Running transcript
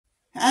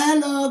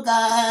Hello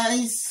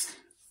guys,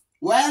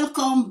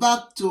 welcome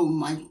back to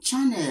my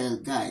channel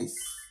guys.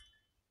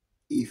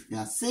 If you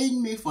are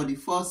seeing me for the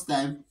first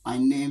time, my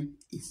name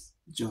is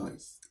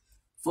Joyce.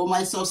 For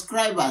my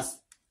subscribers,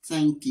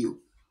 thank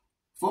you.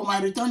 For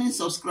my returning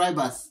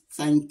subscribers,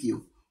 thank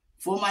you.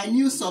 For my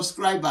new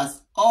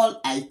subscribers, all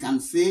I can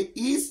say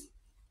is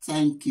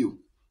thank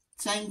you.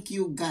 Thank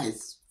you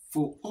guys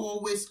for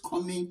always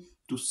coming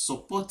to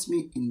support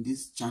me in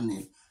this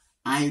channel.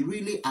 I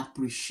really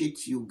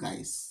appreciate you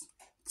guys.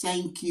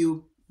 Thank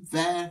you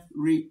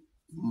very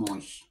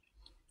much.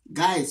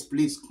 Guys,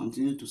 please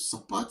continue to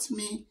support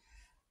me.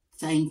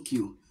 Thank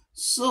you.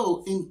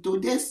 So in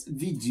today's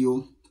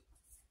video,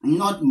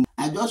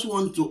 I just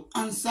want to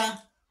answer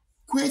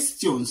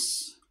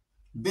questions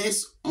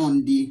based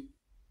on the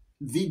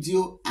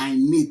video I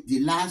made,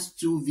 the last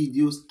two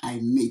videos I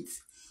made.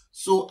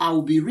 So I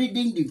will be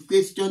reading the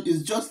question.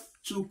 It's just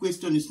two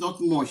questions, it's not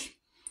much.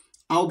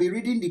 I'll be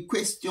reading the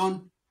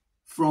question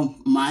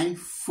from my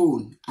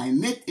phone. I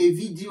made a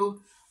video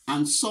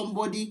and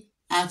somebody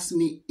asked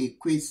me a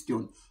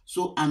question.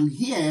 So I'm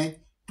here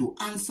to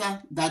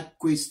answer that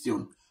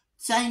question.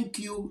 Thank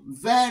you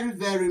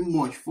very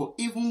much for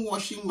even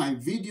watching my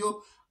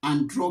video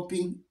and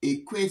dropping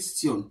a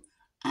question.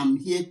 I'm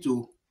here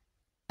to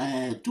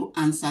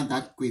answer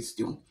that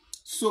question.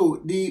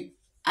 So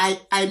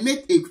I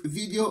made a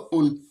video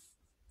on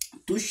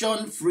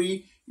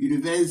tuition-free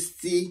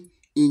university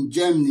in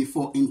Germany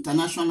for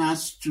international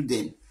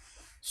students.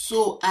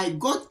 So I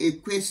got a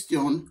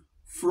question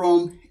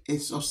from a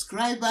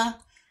subscriber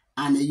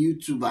and a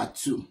YouTuber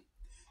too.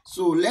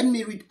 So let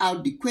me read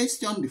out the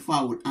question before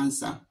I will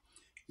answer.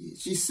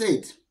 She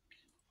said,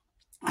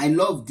 I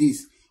love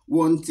this.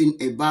 One thing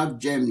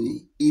about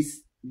Germany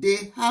is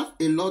they have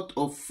a lot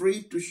of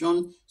free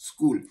tuition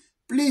school.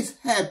 Please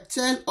help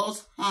tell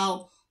us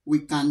how we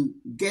can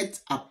get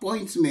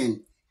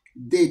appointment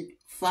date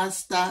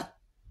faster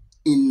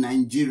in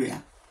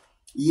Nigeria.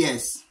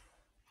 Yes.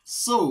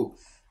 So,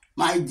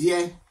 my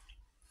dear,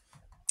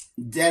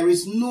 there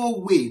is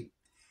no way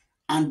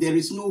and there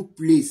is no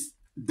place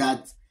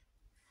that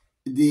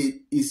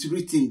is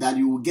written that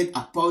you will get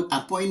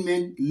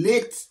appointment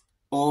late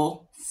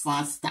or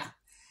faster,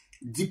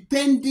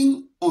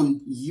 depending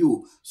on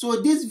you.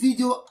 So this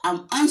video,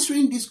 I'm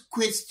answering this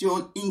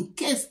question in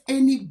case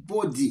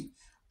anybody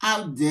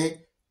out there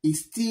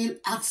is still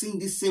asking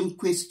the same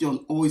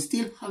question or is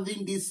still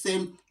having the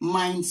same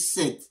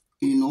mindset,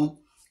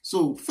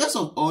 So first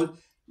of all,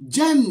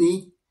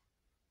 Germany,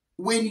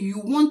 when you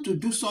want to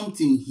do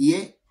something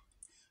here,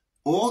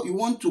 or you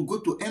want to go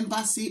to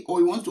embassy, or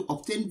you want to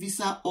obtain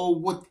visa, or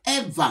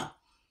whatever,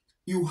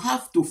 you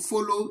have to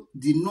follow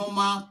the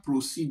normal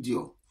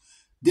procedure.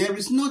 There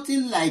is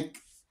nothing like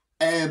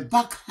a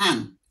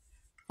backhand.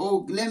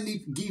 Oh, let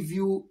me give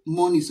you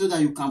money so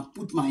that you can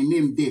put my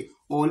name there,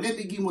 or let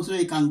me give you money so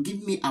that you can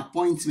give me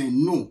appointment.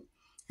 No,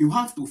 you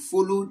have to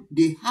follow.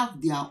 They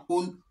have their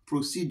own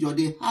procedure.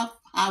 They have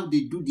how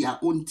they do their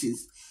own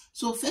things.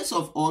 So first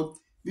of all,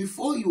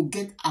 before you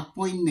get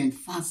appointment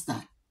faster,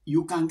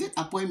 you can get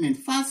appointment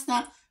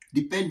faster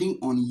depending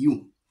on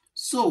you.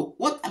 So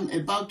what I'm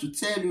about to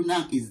tell you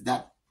now is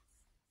that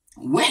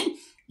when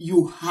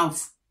you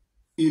have,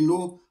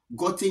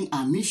 gotten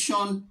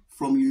admission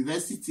from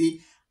university,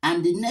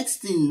 and the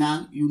next thing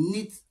now, you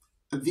need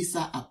a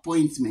visa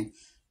appointment,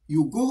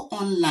 you go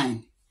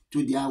online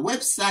to their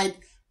website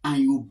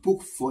and you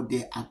book for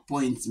the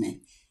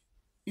appointment.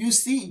 You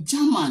see,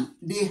 German,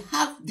 they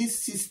have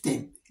this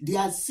system.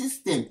 Their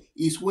system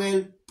is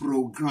well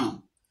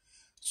programmed.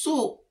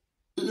 So,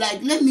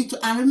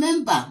 and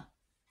remember,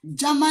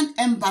 German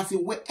embassy,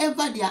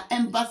 wherever their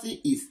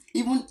embassy is,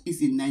 even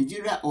is in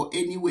Nigeria or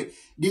anywhere,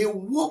 they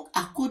work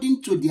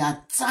according to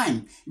their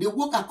time. They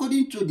work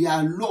according to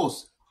their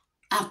laws,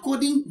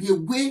 according to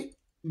the way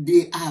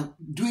they are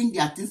doing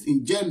their things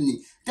in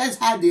Germany. That's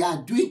how they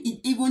are doing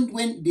it, even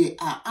when they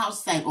are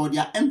outside or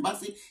their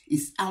embassy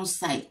is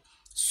outside.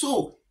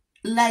 So,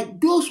 like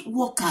those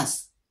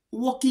workers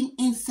working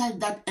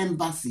inside that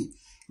embassy,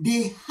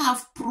 they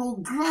have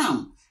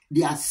programmed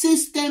their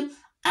system,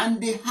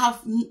 and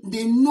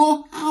they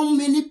know how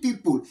many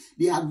people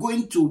they are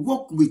going to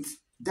work with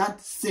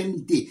that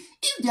same day.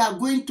 If they are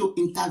going to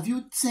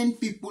interview 10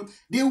 people,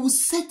 they will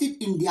set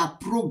it in their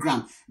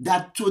program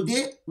that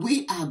today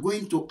we are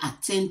going to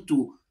attend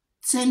to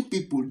 10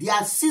 people.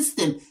 Their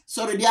system,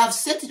 they have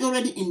set it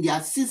already in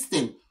their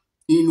system.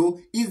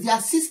 Is their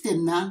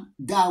system now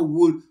that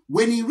will,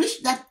 when you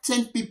reach that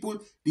 10 people,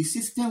 the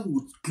system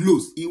would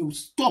close. It will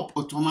stop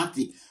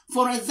automatic.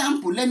 For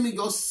example, let me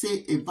just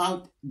say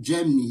about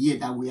Germany here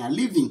that we are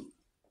living.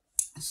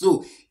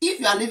 So, if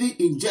you are living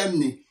in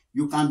Germany,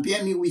 you can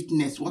bear me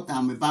witness what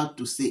I'm about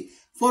to say.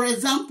 For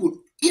example,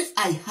 if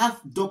I have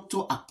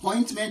doctor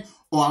appointment,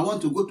 or I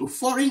want to go to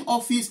foreign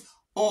office,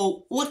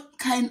 or what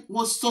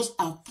source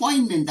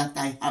appointment that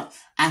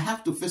I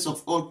have to first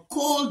of all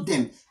call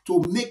them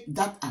to make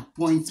that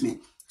appointment.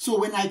 So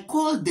when I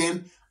call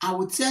them, I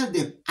will tell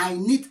them I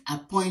need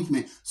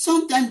appointment.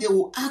 Sometimes they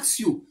will ask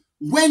you,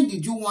 when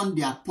did you want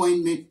the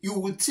appointment? You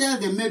will tell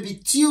them maybe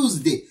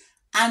Tuesday.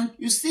 And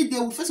you see, they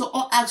will first of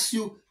all ask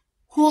you,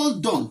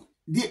 hold on.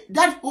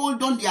 That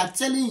hold on, they are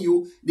telling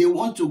you they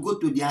want to go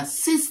to their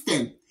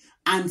system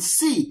and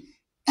see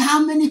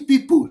how many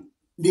people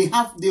they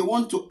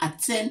want to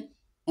attend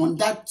on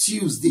that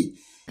Tuesday.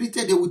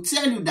 They will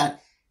tell you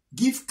that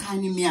give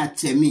Kanimi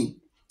Atemi.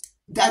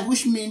 That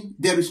which means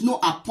there is no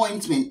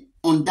appointment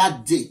on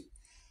that day.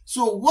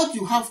 So what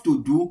you have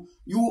to do,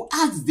 you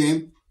ask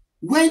them,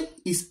 when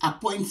is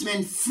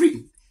appointment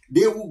free?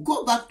 They will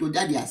go back to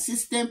their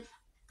system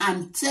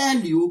and tell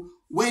you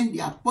when the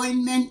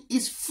appointment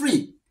is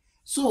free.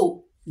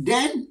 So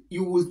then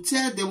you will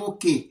tell them,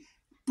 okay,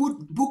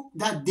 book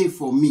that day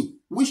for me,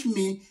 which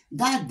means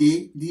that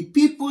day the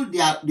people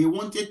they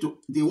want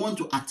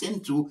to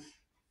attend to,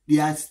 they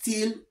are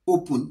still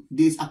open.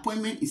 This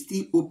appointment is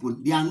still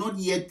open. They are not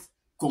yet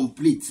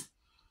complete.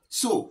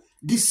 So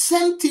the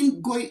same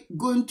thing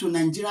going to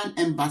Nigerian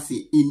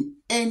embassy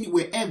in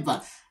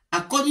wherever.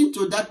 According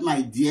to that,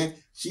 my dear,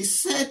 she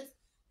said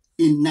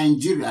in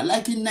Nigeria,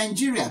 like in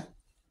Nigeria,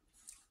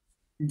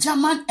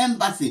 German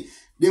embassy,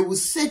 they will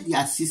set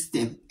their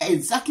system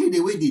exactly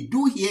the way they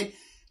do here.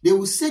 They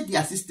will set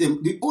their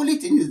system. The only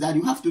thing is that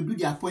you have to do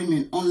the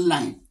appointment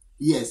online.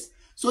 Yes.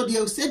 So they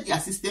will set their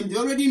system. They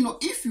already know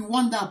if you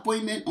want the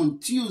appointment on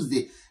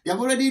Tuesday. They have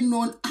already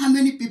known how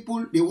many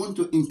people they want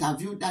to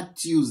interview that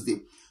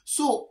Tuesday.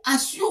 So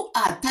as you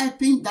are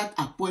typing that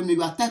appointment,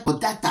 you are typing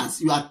data,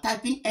 you are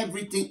typing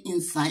everything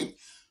inside.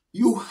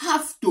 You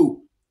have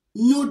to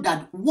know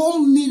that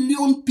 1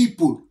 million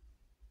people,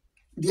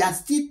 they are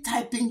still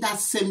typing that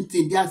same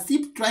thing. They are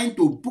still trying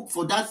to book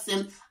for that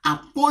same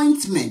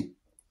appointment.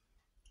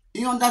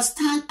 You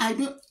understand?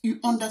 You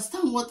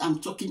understand what I'm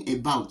talking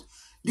about?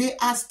 They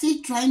are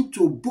still trying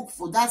to book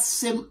for that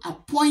same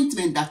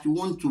appointment that you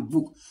want to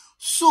book.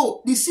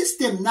 So the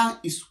system now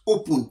is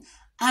open.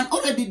 And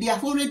already they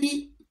have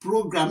already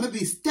programmed. Maybe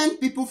it's 10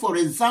 people, for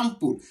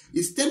example.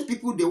 It's 10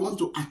 people they want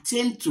to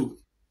attend to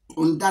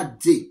on that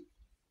day.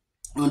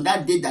 On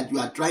that day that you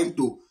are trying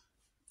to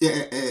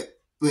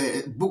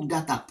book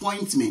that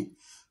appointment.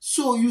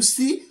 So you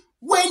see,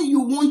 when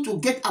you want to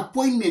get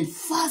appointment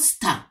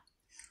faster,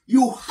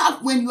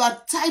 when you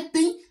are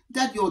typing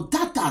that your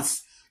data,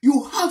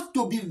 you have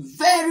to be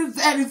very,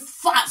 very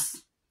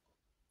fast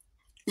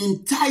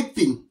in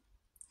typing,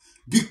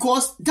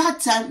 because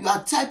that time you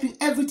are typing,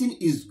 everything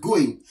is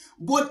going.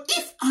 But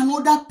if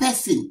another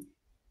person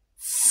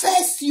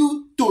forces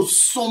you to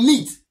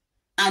submit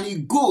and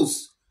it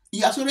goes, he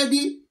has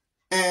already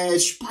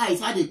spied,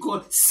 how they call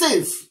it,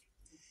 safe.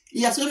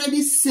 He has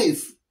already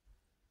saved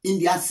in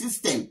their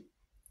system.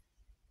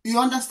 You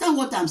understand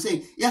what I'm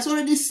saying? He has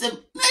already saved.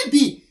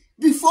 Maybe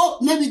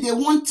they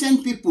want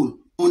 10 people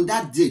on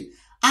that day.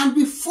 And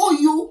before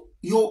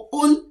your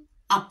own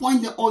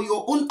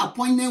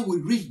appointment will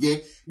reach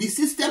there, the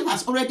system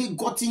has already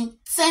gotten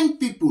 10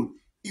 people.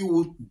 It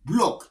will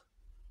block.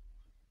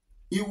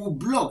 It will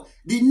block.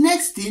 The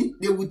next thing,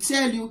 they will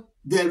tell you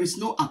there is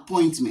no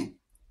appointment.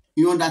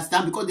 You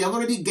understand? Because they have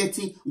already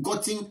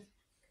gotten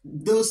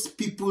those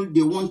people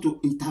they want to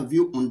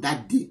interview on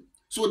that day.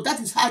 So that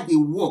is how they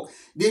work.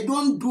 They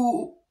don't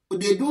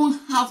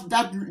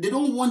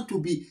want to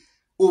be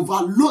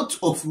overload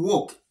of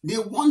work. They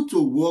want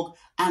to work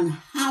and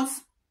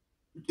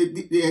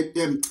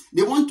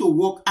they want to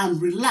work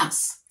and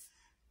relax.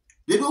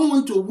 They don't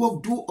want to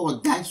work, do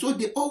or die. So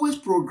they always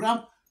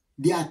program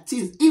their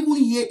things. Even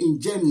here in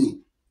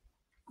Germany,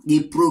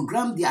 they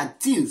program their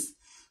things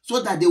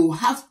so that they will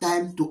have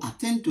time to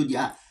attend to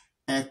their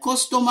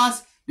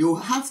customers. They will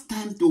have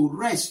time to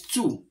rest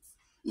too.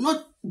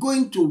 Not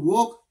going to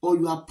work or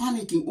you are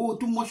panicking, oh,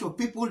 too much of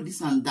people,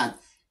 this and that.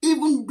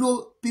 Even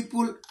though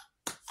people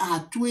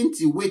are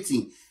 20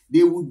 waiting,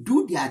 they will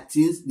do their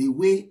things the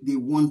way they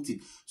want it.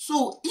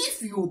 So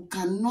if you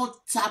cannot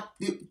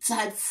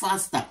type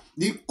faster,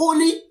 the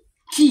only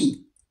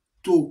key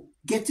to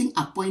getting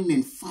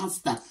appointment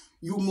faster,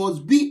 you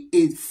must be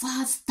a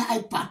fast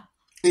typer,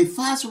 a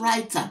fast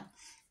writer.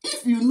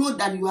 If you know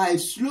that you are a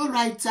slow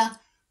writer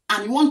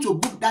and you want to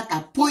book that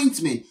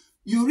appointment,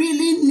 you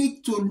really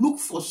need to look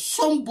for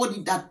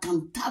somebody that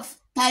can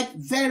type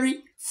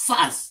very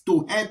fast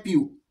to help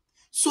you.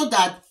 So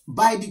that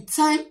by the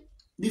time,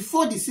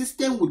 before the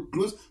system will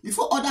close,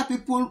 before other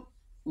people,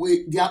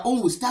 their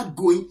own will start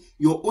going,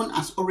 your own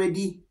has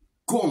already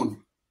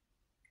gone.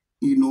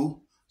 You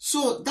know.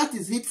 So that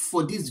is it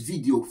for this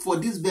video, for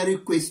this very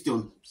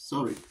question.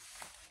 Sorry.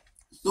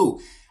 So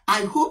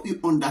I hope you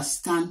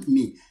understand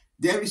me.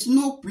 There is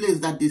no place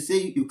that they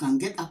say you can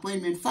get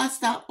appointment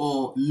faster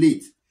or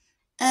late.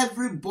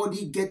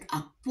 Everybody get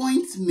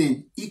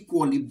appointment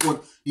equally,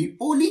 but the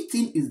only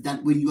thing is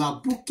that when you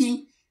are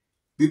booking,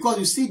 because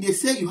you see, they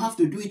say you have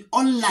to do it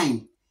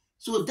online.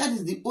 So that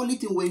is the only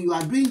thing. When you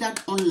are doing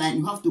that online,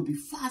 you have to be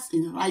fast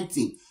in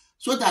writing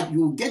so that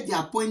you get the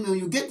appointment. When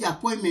you get the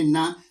appointment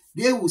now,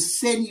 they will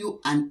send you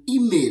an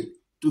email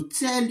to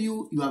tell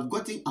you you have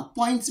gotten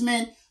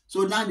appointment.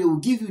 So now they will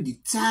give you the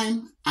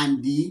time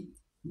and the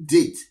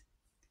date.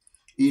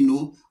 You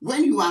know,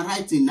 when you are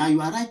writing now, you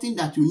are writing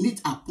that you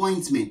need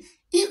appointment.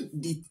 If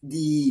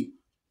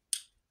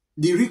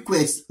the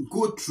request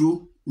go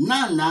through,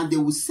 now they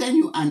will send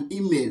you an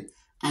email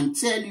and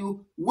tell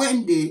you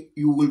when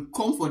you will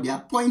come for the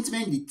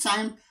appointment, the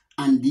time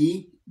and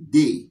the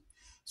day.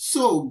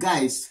 So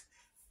guys,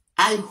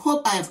 I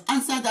hope I have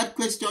answered that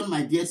question,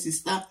 my dear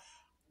sister.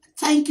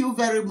 Thank you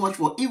very much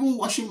for even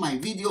watching my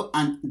video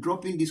and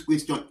dropping this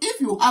question.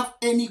 If you have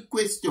any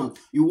question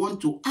you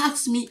want to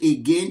ask me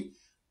again,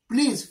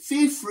 please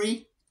feel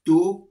free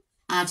to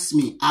ask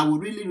me. I will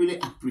really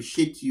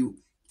appreciate you.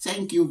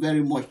 Thank you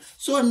very much.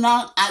 So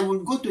now I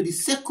will go to the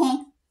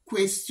second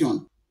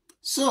question.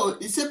 So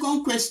the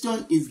second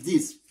question is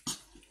this.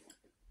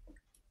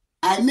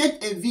 I made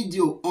a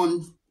video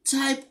on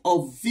type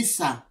of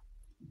visa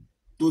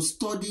to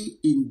study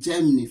in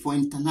Germany for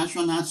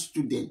international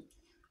students.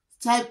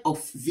 Type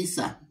of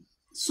visa.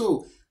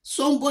 So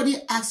somebody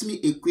asked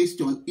me a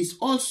question. Is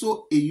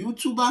also a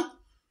YouTuber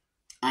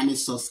and a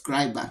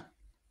subscriber.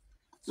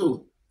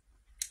 So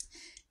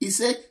he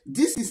said,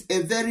 this is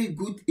a very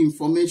good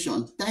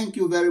information. Thank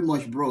you very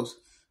much, bros.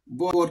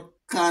 But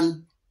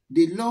can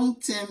the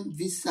long-term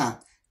visa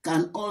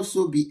can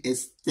also be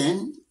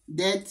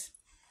extended?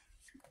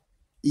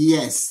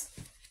 Yes.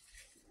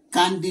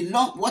 Can the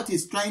what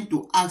he's trying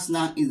to ask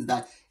now is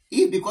that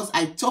because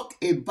I talk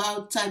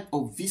about type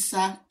of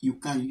visa you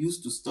can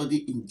use to study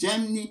in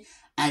Germany,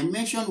 I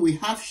mentioned we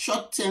have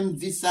short-term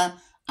visa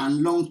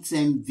and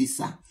long-term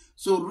visa.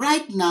 So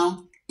right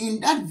now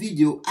in that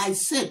video, I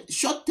said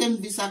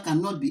short-term visa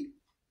cannot be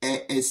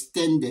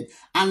extended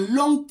and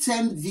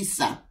long-term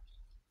visa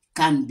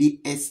can be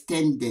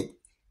extended,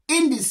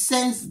 in the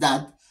sense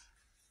that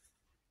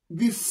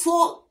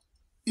before,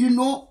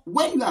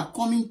 when you are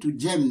coming to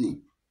Germany,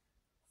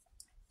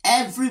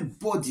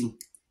 everybody,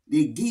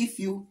 they give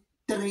you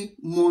 3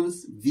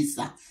 months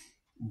visa.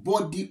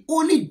 But the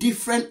only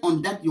difference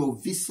on that your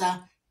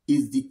visa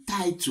is the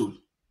title.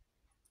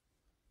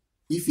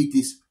 If it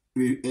is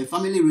a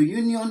family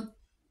reunion,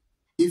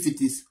 if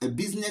it is a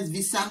business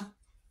visa,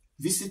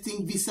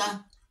 visiting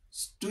visa,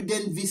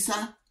 student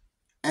visa,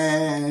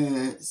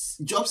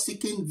 job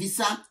seeking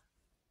visa,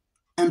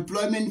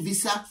 employment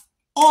visa,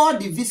 all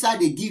the visa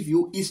they give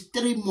you is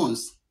 3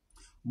 months.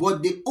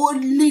 But the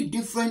only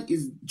difference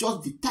is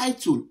just the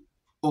title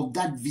of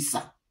that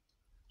visa.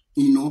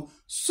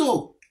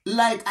 So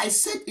like I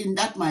said in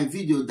my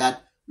video,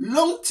 that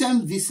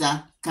long-term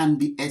visa can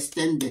be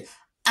extended,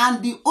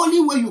 and the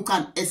only way you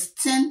can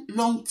extend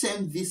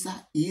long-term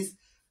visa is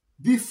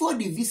before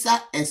the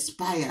visa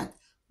expired,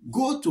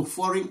 go to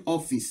foreign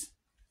office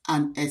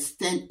and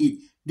extend it.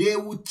 They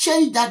will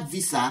change that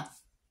visa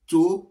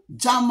to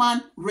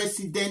German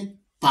resident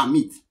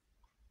permit.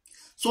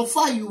 So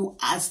far you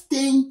are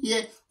staying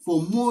here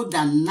for more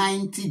than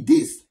 90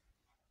 days.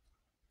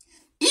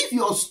 If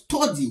your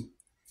study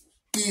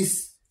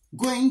is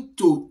going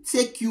to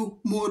take you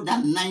more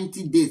than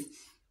 90 days,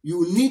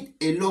 you need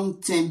a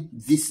long-term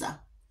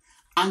visa.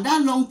 And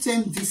that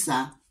long-term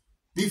visa,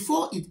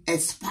 before it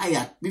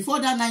expired,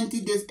 before that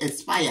 90 days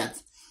expired,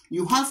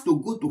 you have to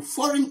go to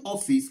foreign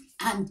office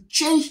and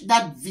change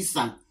that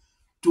visa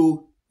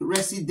to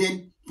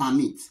resident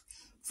permit.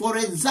 For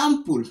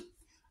example,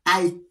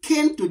 I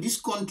came to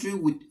this country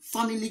with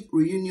family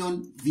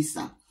reunion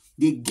visa.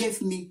 They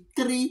gave me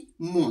 3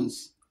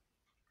 months.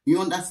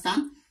 You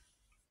understand?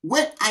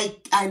 When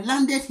I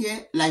landed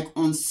here like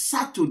on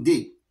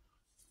Saturday,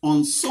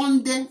 on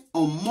Sunday,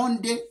 on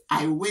Monday,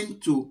 I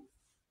went to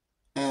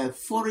a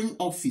foreign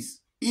office,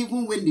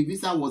 even when the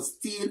visa was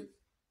still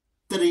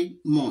 3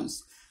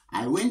 months.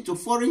 I went to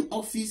foreign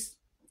office,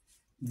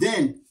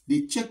 then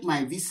they checked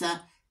my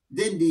visa,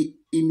 then the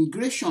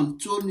immigration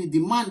told me, the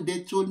man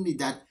there told me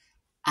that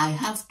I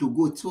have to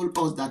go, told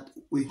us that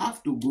we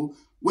have to go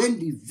when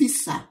the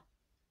visa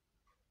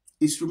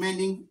is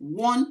remaining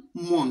 1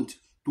 month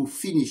to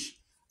finish.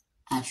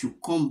 I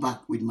should come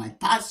back with my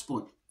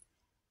passport.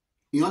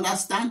 You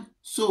understand?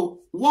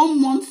 So 1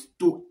 month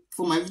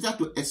for my visa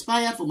to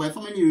expire, for my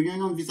family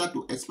reunion visa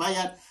to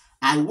expire,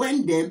 I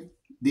went there,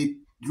 they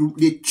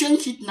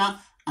changed it now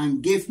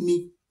and gave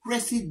me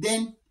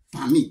resident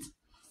permit,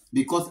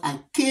 because I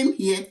came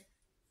here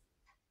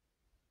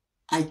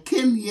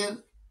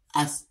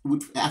as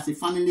a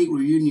family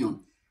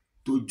reunion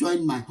to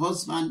join my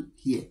husband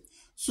here.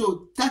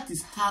 So that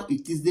is how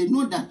it is. They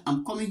know that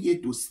I'm coming here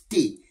to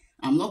stay.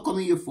 I'm not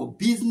coming here for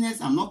business.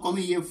 I'm not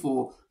coming here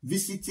for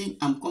visiting.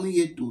 I'm coming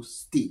here to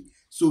stay.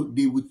 So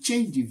they will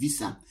change the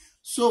visa.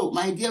 So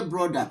my dear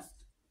brother,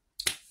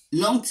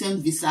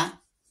 long-term visa,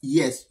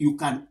 yes, you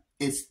can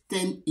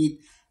extend it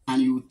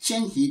and you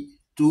change it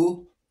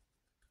to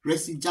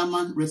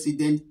German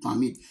resident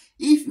permit.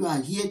 If you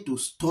are here to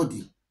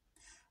study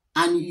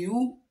and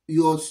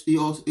your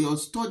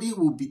study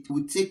will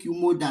take you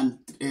more than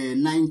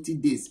 90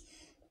 days,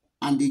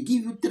 and they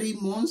give you 3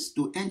 months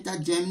to enter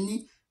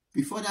Germany,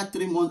 before that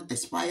 3 months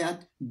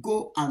expired,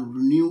 go and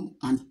renew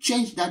and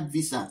change that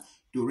visa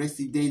to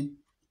resident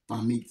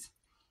permit.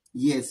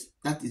 Yes,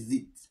 that is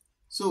it.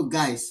 So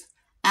guys,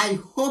 I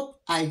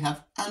hope I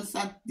have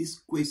answered this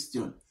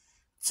question.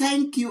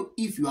 Thank you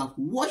if you have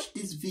watched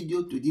this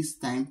video to this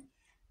time.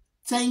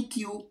 Thank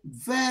you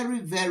very,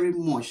 very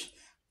much.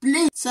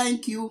 Please,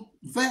 thank you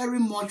very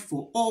much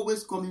for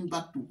always coming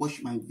back to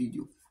watch my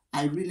video.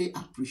 I really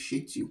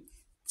appreciate you.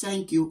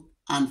 Thank you.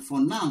 And for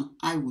now,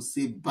 I will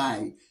say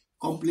bye.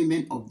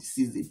 Compliment of the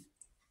season.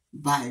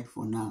 Bye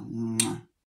for now. Mwah.